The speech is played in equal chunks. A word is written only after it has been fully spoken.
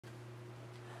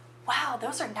Wow,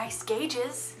 those are nice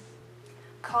gauges.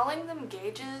 Calling them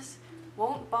gauges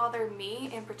won't bother me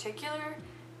in particular,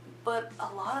 but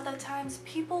a lot of the times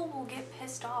people will get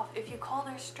pissed off if you call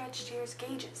their stretched ears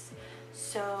gauges.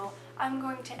 So I'm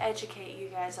going to educate you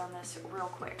guys on this real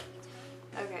quick.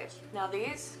 Okay, now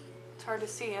these, it's hard to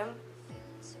see them,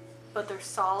 but they're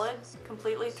solid,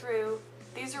 completely through.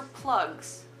 These are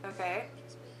plugs, okay?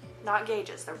 Not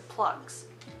gauges, they're plugs.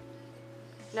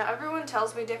 Now everyone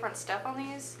tells me different stuff on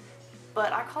these,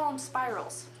 but I call them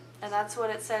spirals, and that's what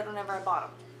it said whenever I bought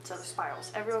them. So they're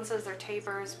spirals. Everyone says they're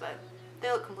tapers, but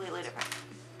they look completely different.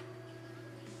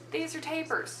 These are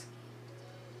tapers.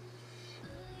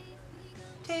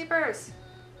 Tapers!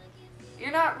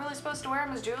 You're not really supposed to wear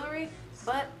them as jewelry,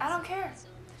 but I don't care.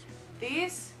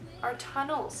 These are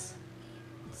tunnels.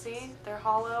 See? They're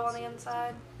hollow on the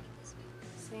inside.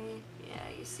 See? Yeah,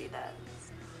 you see that.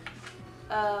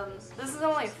 This is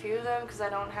only a few of them because I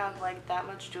don't have like that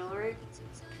much jewelry.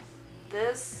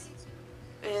 This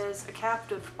is a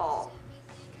captive ball.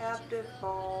 Captive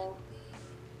ball.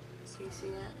 Do you see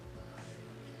it?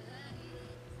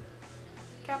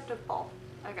 Captive ball.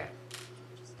 Okay.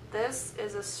 This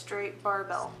is a straight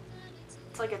barbell.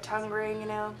 It's like a tongue ring, you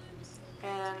know?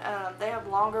 And they have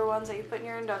longer ones that you put in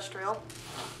your industrial.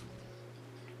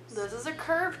 This is a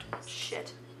curved,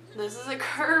 This is a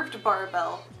curved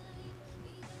barbell.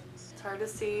 It's hard to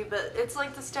see, but it's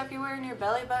like the stuff you wear in your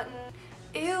belly button.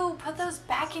 Ew, put those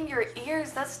back in your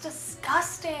ears. That's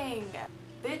disgusting.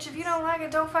 Bitch, if you don't like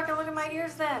it, don't fucking look at my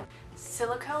ears then.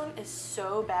 Silicone is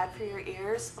so bad for your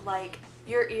ears. Like,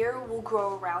 your ear will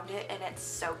grow around it and it's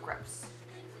so gross.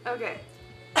 Okay,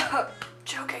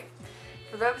 joking.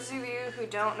 For those of you who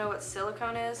don't know what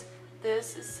silicone is,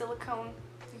 this is silicone.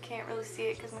 You can't really see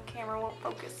it because my camera won't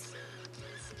focus.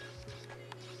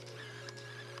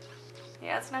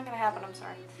 Yeah, it's not gonna happen, I'm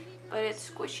sorry. But it's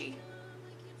squishy.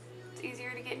 It's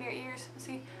easier to get in your ears.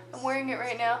 See, I'm wearing it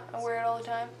right now. I wear it all the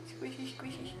time. Squishy,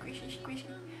 squishy, squishy, squishy.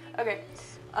 Okay,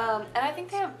 and I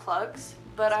think they have plugs,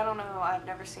 but I don't know, I've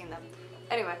never seen them.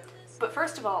 Anyway, but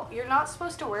first of all, you're not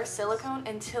supposed to wear silicone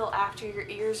until after your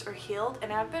ears are healed,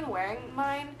 and I've been wearing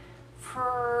mine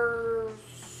for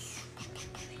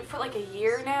like a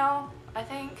year now, I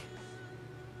think.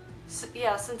 So,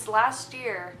 yeah, since last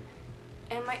year,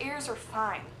 and my ears are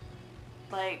fine.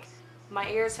 Like, my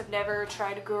ears have never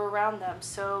tried to grow around them,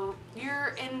 so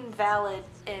you're invalid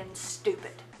and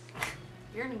stupid.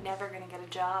 You're never gonna get a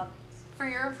job. For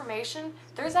your information,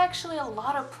 there's actually a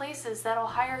lot of places that'll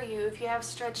hire you if you have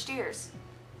stretched ears.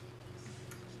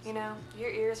 You know,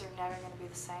 your ears are never gonna be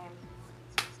the same.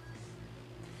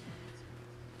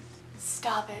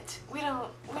 Stop it. We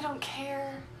don't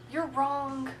care. You're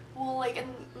wrong. Well, like, in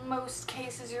most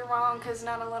cases you're wrong because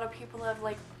not a lot of people have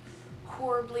like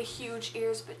horribly huge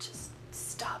ears, but just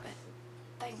stop it.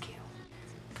 Thank you.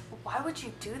 Why would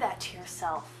you do that to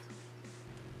yourself?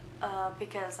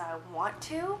 Because I want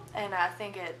to, and I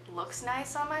think it looks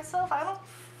nice on myself. I don't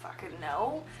fucking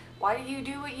know. Why do you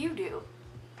do what you do?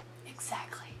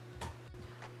 Exactly.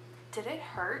 Did it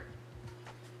hurt?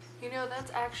 You know,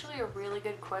 that's actually a really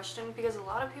good question because a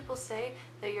lot of people say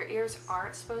that your ears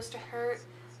aren't supposed to hurt,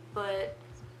 but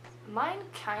mine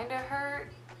kinda hurt.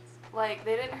 Like,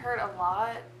 they didn't hurt a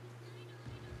lot,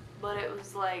 but it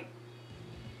was like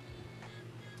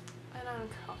an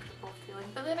uncomfortable feeling.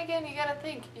 But then again, you gotta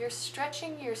think, you're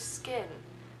stretching your skin.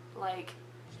 Like,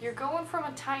 you're going from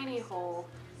a tiny hole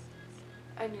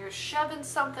and you're shoving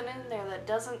something in there that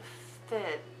doesn't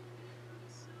fit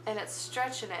and it's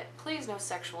stretching it. Please, no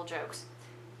sexual jokes.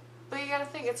 But you gotta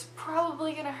think, it's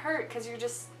probably gonna hurt because you're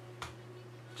just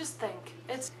think.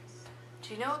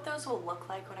 Do you know what those will look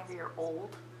like whenever you're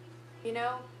old? You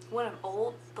know, when I'm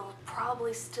old, they'll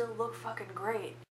probably still look fucking great.